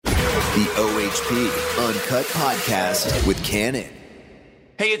The OHP Uncut Podcast with Cannon.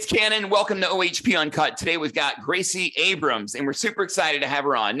 Hey, it's Cannon. Welcome to OHP Uncut. Today we've got Gracie Abrams, and we're super excited to have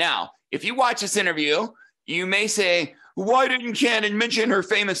her on. Now, if you watch this interview, you may say, why didn't Cannon mention her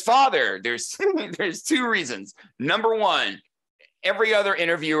famous father? There's two reasons. Number one, every other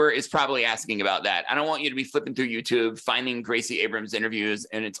interviewer is probably asking about that. I don't want you to be flipping through YouTube, finding Gracie Abrams interviews,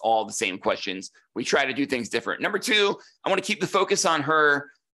 and it's all the same questions. We try to do things different. Number two, I want to keep the focus on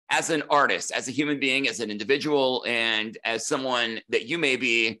her as an artist, as a human being, as an individual, and as someone that you may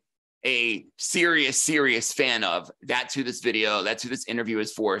be a serious fan of. That's who this video, that's who this interview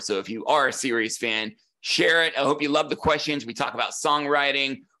is for. So if you are a serious fan, share it. I hope you love the questions. We talk about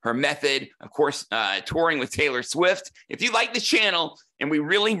songwriting, her method, of course, touring with Taylor Swift. If you like this channel, and we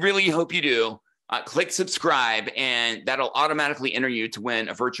really hope you do, click subscribe, and that'll automatically enter you to win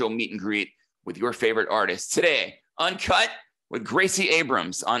a virtual meet and greet with your favorite artist. Today, Uncut with Gracie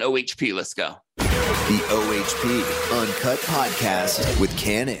Abrams on OHP. Let's go. The OHP Uncut Podcast with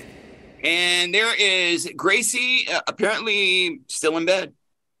Cannon. And there is Gracie, apparently still in bed.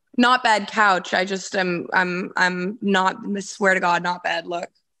 Not bad couch. I just I'm not, I swear to God, not bad. Look.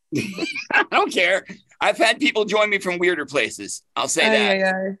 I don't care. I've had people join me from weirder places. I'll say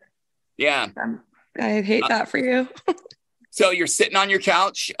that. Yeah. I hate that for you. So you're sitting on your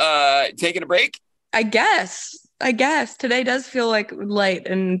couch, taking a break? I guess today does feel like light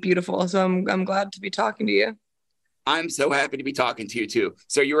and beautiful. So I'm glad to be talking to you. I'm so happy to be talking to you too.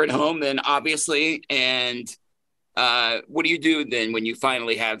 So you're at home then, obviously. And what do you do then when you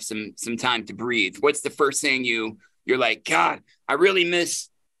finally have some time to breathe? What's the first thing you're like, God, I really miss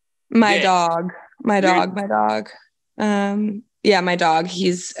my this. dog. My dog. Yeah, my dog.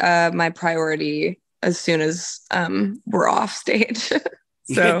 He's my priority as soon as we're off stage.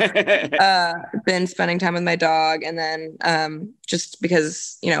 So been spending time with my dog, and then just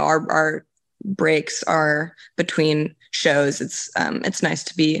because our breaks are between shows, it's nice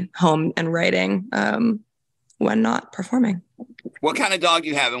to be home and writing when not performing. What kind of dog do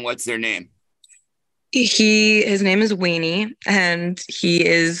you have, and what's their name? His name is Weenie, and he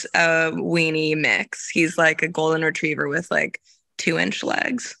is a weenie mix. He's like a golden retriever with like 2-inch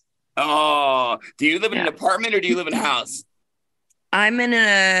legs. Oh, do you live in an apartment or do you live in a house? I'm in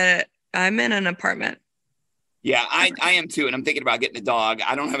an apartment. Yeah, I am too, and I'm thinking about getting a dog.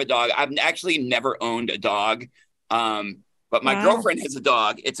 I don't have a dog. I've actually never owned a dog, but my girlfriend has a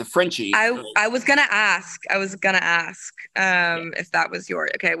dog. It's a Frenchie. I was gonna ask if that was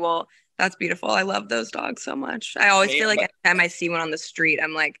yours. Okay, well, that's beautiful. I love those dogs so much. I always feel like anytime I see one on the street,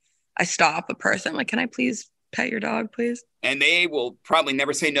 I'm like, I stop a person. I'm like, can I please pet your dog, please? And they will probably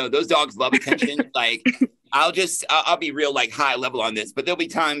never say no. Those dogs love attention. Like, I'll be real, like, high level on this, but there'll be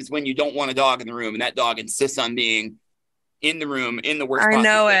times when you don't want a dog in the room and that dog insists on being in the room in the worst possible I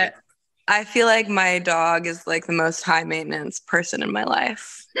know way. it. I feel like my dog is like the most high maintenance person in my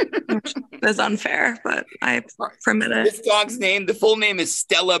life, which is unfair, but I permit it. This dog's name, the full name is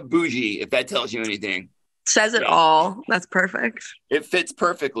Stella Bougie, if that tells you anything. Says it all. That's perfect. It fits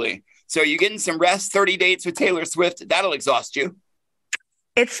perfectly. So you're getting some rest, 30 dates with Taylor Swift. That'll exhaust you.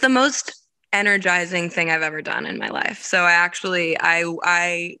 It's the most energizing thing I've ever done in my life. So I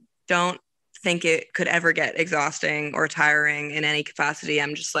don't think it could ever get exhausting or tiring in any capacity.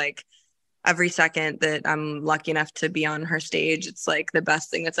 I'm just like, every second that I'm lucky enough to be on her stage, it's like the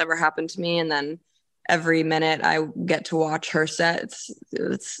best thing that's ever happened to me. And then every minute I get to watch her set,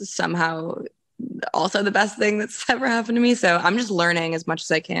 it's somehow also the best thing that's ever happened to me. So I'm just learning as much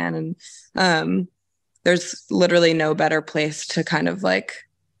as I can. And there's literally no better place to kind of like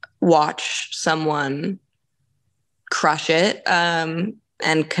watch someone crush it and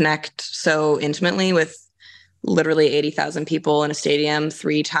connect so intimately with literally 80,000 people in a stadium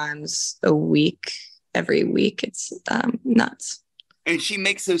 3 times a week, every week. It's nuts. And she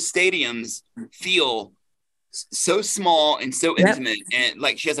makes those stadiums feel so small and so intimate. And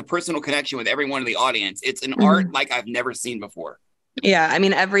like, she has a personal connection with everyone in the audience. It's an art like I've never seen before. Yeah. I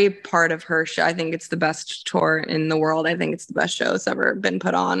mean, every part of her show, I think it's the best tour in the world. I think it's the best show that's ever been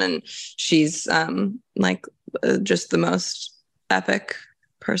put on. And she's just the most epic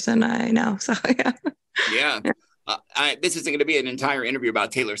person I know. So yeah. Yeah. This isn't going to be an entire interview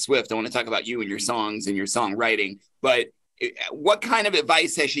about Taylor Swift. I want to talk about you and your songs and your songwriting. But what kind of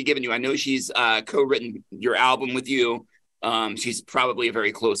advice has she given you? I know she's co-written your album with you. She's probably a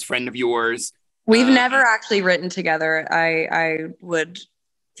very close friend of yours. We've never actually written together. I would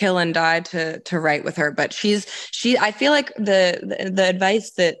kill and die to write with her. But I feel like the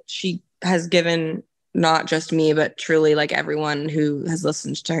advice that she has given, not just me, but truly like everyone who has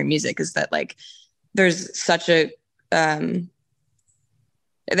listened to her music, is that like there's such a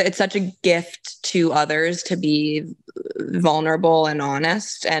it's such a gift to others to be vulnerable and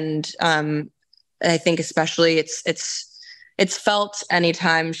honest. And I think especially it's felt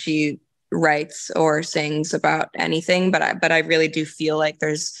anytime she writes or sings about anything, but I really do feel like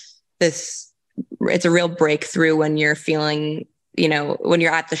there's this, it's a real breakthrough when you're feeling, when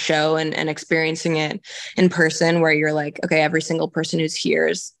you're at the show and experiencing it in person, where you're like, okay, every single person who's here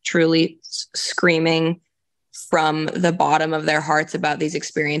is truly screaming from the bottom of their hearts about these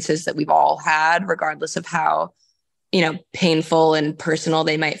experiences that we've all had, regardless of how, painful and personal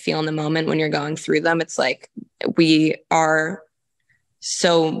they might feel in the moment when you're going through them. It's like when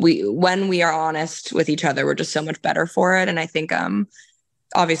we are honest with each other, we're just so much better for it. And I think,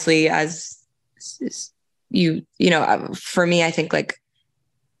 obviously, as for me, I think like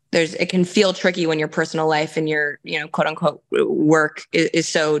it can feel tricky when your personal life and your, quote unquote work is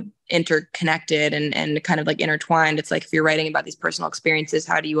so interconnected and kind of like intertwined. It's like, if you're writing about these personal experiences,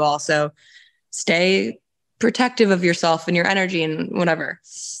 how do you also stay protective of yourself and your energy and whatever,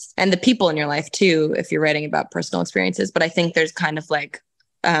 and the people in your life too, if you're writing about personal experiences. But I think there's kind of like,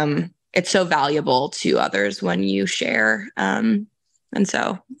 it's so valuable to others when you share. And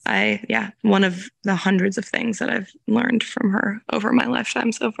so one of the hundreds of things that I've learned from her over my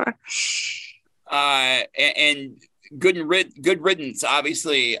lifetime so far. And good riddance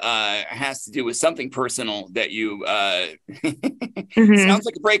obviously has to do with something personal that you Mm-hmm. Sounds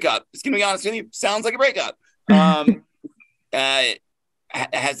like a breakup. Just gonna be honest with you, sounds like a breakup. Has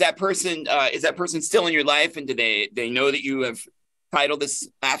that person is that person still in your life, and do they know that you have titled this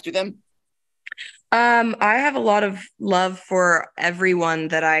after them? I have a lot of love for everyone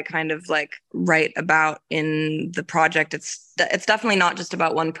that I kind of like write about in the project. It's definitely not just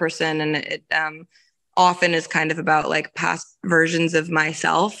about one person, and it often is kind of about like past versions of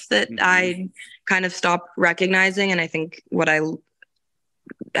myself that I kind of stopped recognizing. And I think what I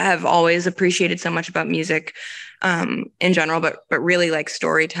have always appreciated so much about music in general, but really like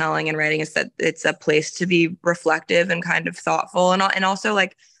storytelling and writing, is that it's a place to be reflective and kind of thoughtful, and also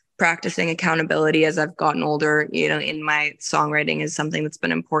like practicing accountability as I've gotten older, in my songwriting is something that's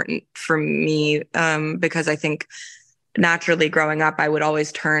been important for me, because I think naturally growing up, I would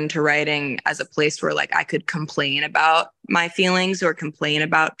always turn to writing as a place where like I could complain about my feelings or complain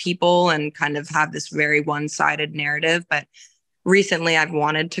about people and kind of have this very one-sided narrative. But recently I've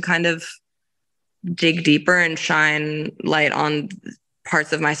wanted to kind of dig deeper and shine light on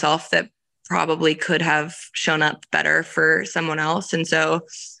parts of myself that probably could have shown up better for someone else. And so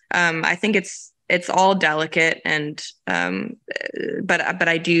I think it's all delicate, and but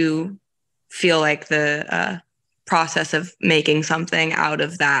I do feel like the process of making something out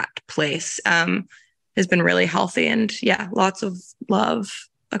of that place has been really healthy, and lots of love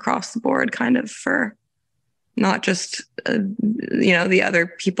across the board, kind of, for not just the other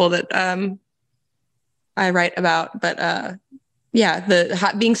people that I write about, but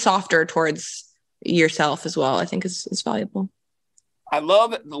being softer towards yourself as well, I think is valuable. I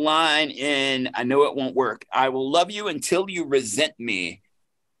love the line in I Know It Won't Work. I will love you until you resent me.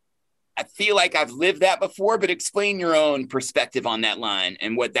 I feel like I've lived that before, but explain your own perspective on that line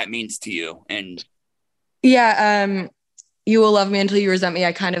and what that means to you. And you will love me until you resent me,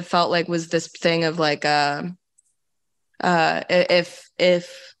 I kind of felt like was this thing of like if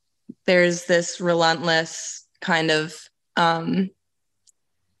there's this relentless kind of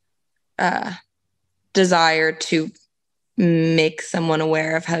desire to make someone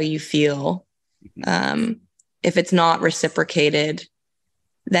aware of how you feel, if it's not reciprocated,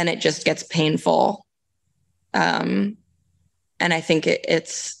 then it just gets painful. And I think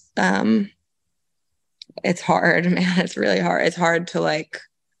it's hard, man. It's really hard. It's hard to like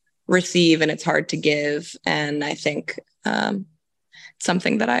receive, and it's hard to give. And I think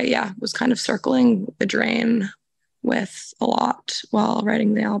something that I was kind of circling the drain with a lot while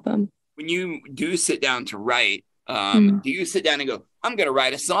writing the album. When you do sit down to write, do you sit down and go, I'm going to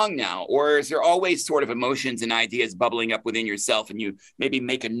write a song now? Or is there always sort of emotions and ideas bubbling up within yourself, and you maybe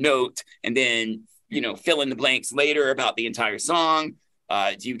make a note and then, fill in the blanks later about the entire song?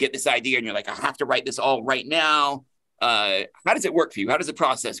 Do you get this idea and you're like, I have to write this all right now? How does it work for you? How does the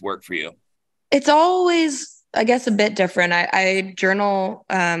process work for you? It's always, I guess, a bit different. I journal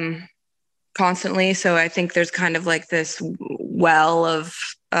constantly. So I think there's kind of like this well of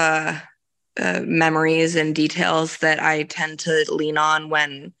memories and details that I tend to lean on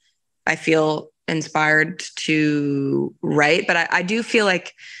when I feel inspired to write. But I do feel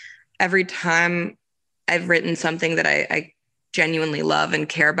like every time I've written something that I genuinely love and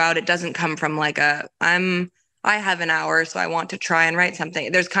care about, it doesn't come from like I have an hour, so I want to try and write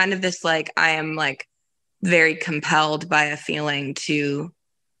something. There's kind of this like, I am like very compelled by a feeling to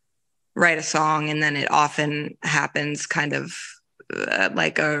write a song and then it often happens kind of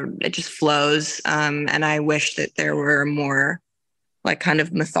it just flows. And I wish that there were more like kind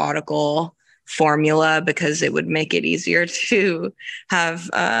of methodical formula, because it would make it easier to have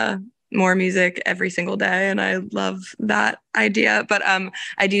more music every single day. And I love that idea. But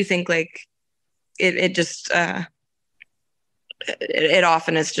I do think like it just it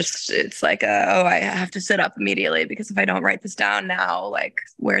often is just, it's like, I have to sit up immediately, because if I don't write this down now, like,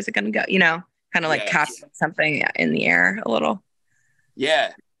 where's it going to go? Kind of like capturing something in the air a little.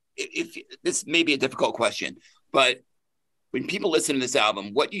 Yeah. If this may be a difficult question, but when people listen to this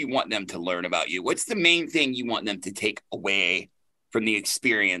album, what do you want them to learn about you? What's the main thing you want them to take away from the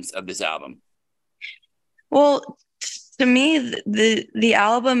experience of this album? Well, to me, the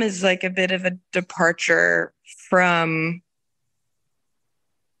album is like a bit of a departure from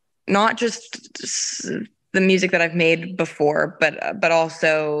not just the music that I've made before, but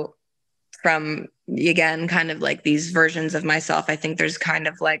also from, again, kind of like these versions of myself. I think there's kind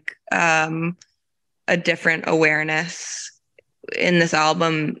of like a different awareness in this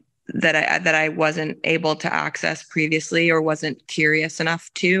album that I wasn't able to access previously, or wasn't curious enough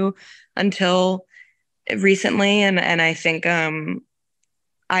to until recently. And I think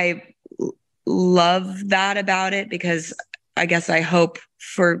I love that about it, because I guess I hope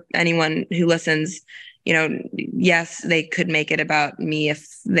for anyone who listens, yes, they could make it about me if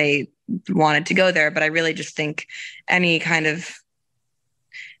they wanted to go there. But I really just think any kind of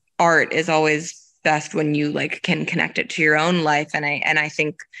art is always best when you like can connect it to your own life. And I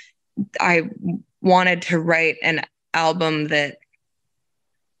think I wanted to write an album that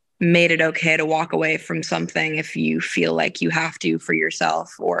made it okay to walk away from something if you feel like you have to for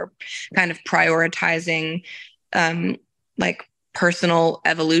yourself, or kind of prioritizing like personal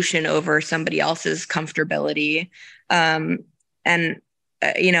evolution over somebody else's comfortability. The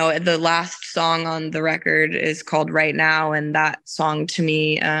last song on the record is called Right Now. And that song, to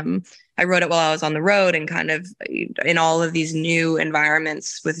me, I wrote it while I was on the road and kind of in all of these new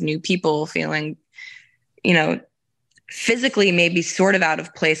environments with new people, feeling, physically maybe sort of out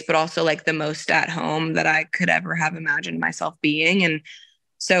of place, but also like the most at home that I could ever have imagined myself being. And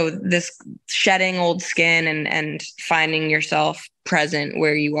so this shedding old skin and finding yourself present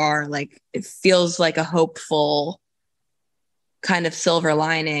where you are, like, it feels like a hopeful kind of silver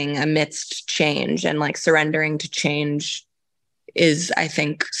lining amidst change, and like surrendering to change is, I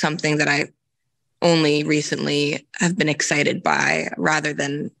think, something that I only recently have been excited by rather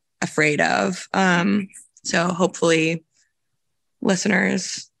than afraid of. So hopefully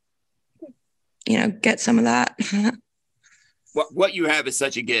listeners, get some of that. What you have is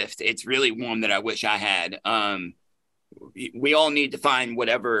such a gift. It's really one that I wish I had. We all need to find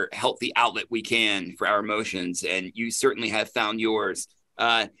whatever healthy outlet we can for our emotions, and you certainly have found yours.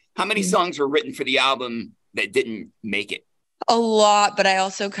 How many songs were written for the album that didn't make it? A lot, but I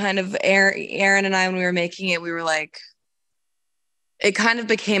also kind of, Aaron and I, when we were making it, we were like, it kind of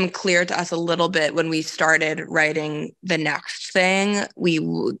became clear to us a little bit when we started writing the next thing.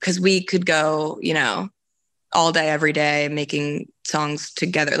 Because we could go, all day, every day, making songs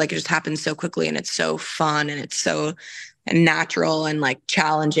together. Like, it just happens so quickly, and it's so fun, and it's so natural and like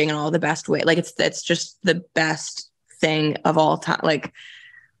challenging in all the best way. Like, it's just the best thing of all time. Like,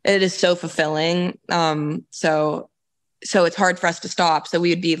 it is so fulfilling. So it's hard for us to stop. So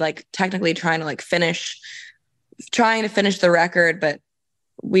we would be like technically trying to finish the record, but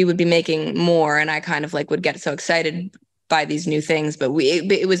we would be making more. And I kind of like would get so excited by these new things, but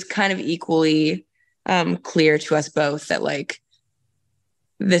it was kind of equally clear to us both that like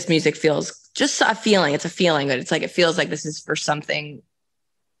this music feels just a feeling. It's a feeling, but it's like, it feels like this is for something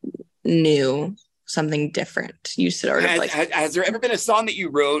new, something different. You sort of has there ever been a song that you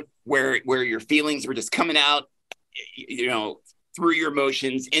wrote where your feelings were just coming out, through your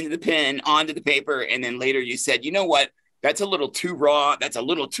emotions into the pen, onto the paper, and then later you said, you know what, that's a little too raw, that's a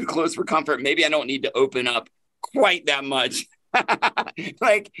little too close for comfort, maybe I don't need to open up quite that much?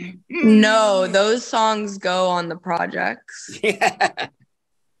 No, those songs go on the projects.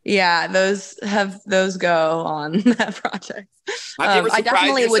 Yeah, those go on that project. I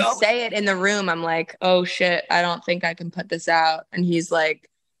definitely would say it in the room. I'm like, oh shit, I don't think I can put this out. And he's like,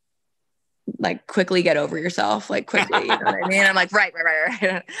 quickly get over yourself, like quickly, you know what I mean? I'm like, right.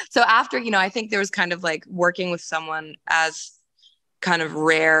 So after, I think there was kind of like working with someone as kind of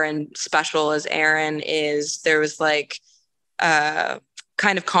rare and special as Aaron is, there was like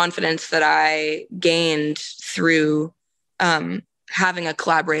kind of confidence that I gained through having a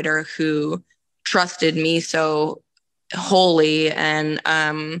collaborator who trusted me so wholly and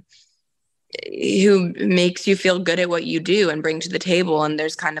who makes you feel good at what you do and bring to the table. And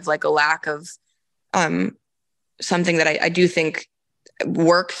there's kind of like a lack of something that I do think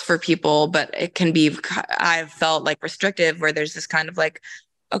works for people, but it can be, I've felt like restrictive, where there's this kind of like,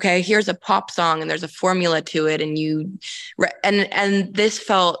 okay, here's a pop song and there's a formula to it. And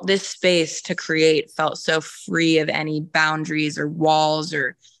this space to create felt so free of any boundaries or walls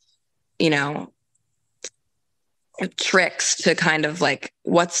or, tricks to kind of like,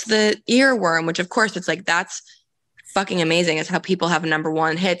 what's the earworm, which of course it's like, that's fucking amazing. It's how people have number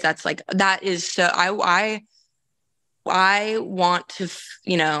one hits. That's like, that is so, I want to,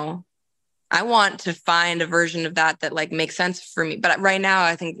 I want to find a version of that like makes sense for me. But right now,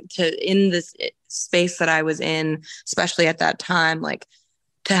 I think in this space that I was in, especially at that time, like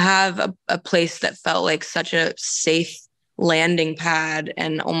to have a place that felt like such a safe landing pad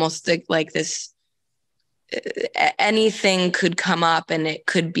and almost like this, anything could come up and it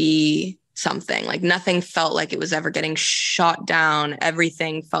could be something. Like nothing felt like it was ever getting shot down.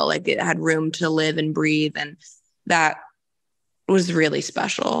 Everything felt like it had room to live and breathe. And that was really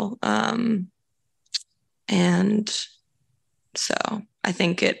special. And so I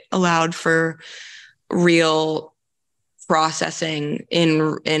think it allowed for real processing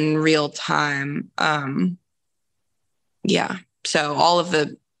in real time. So all of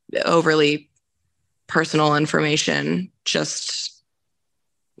the overly personal information just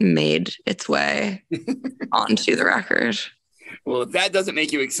made its way onto the record. Well, if that doesn't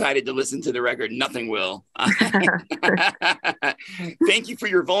make you excited to listen to the record, nothing will. Thank you for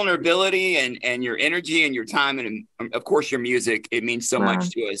your vulnerability and your energy and your time. And of course, your music. It means so much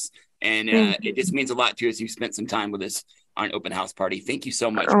to us. And it just means a lot to us. You spent some time with us on Open House Party. Thank you so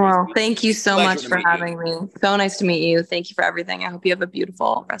much. Well, thank you so much for having me. So nice to meet you. Thank you for everything. I hope you have a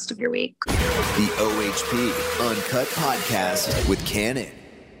beautiful rest of your week. The OHP Uncut Podcast with Cannon.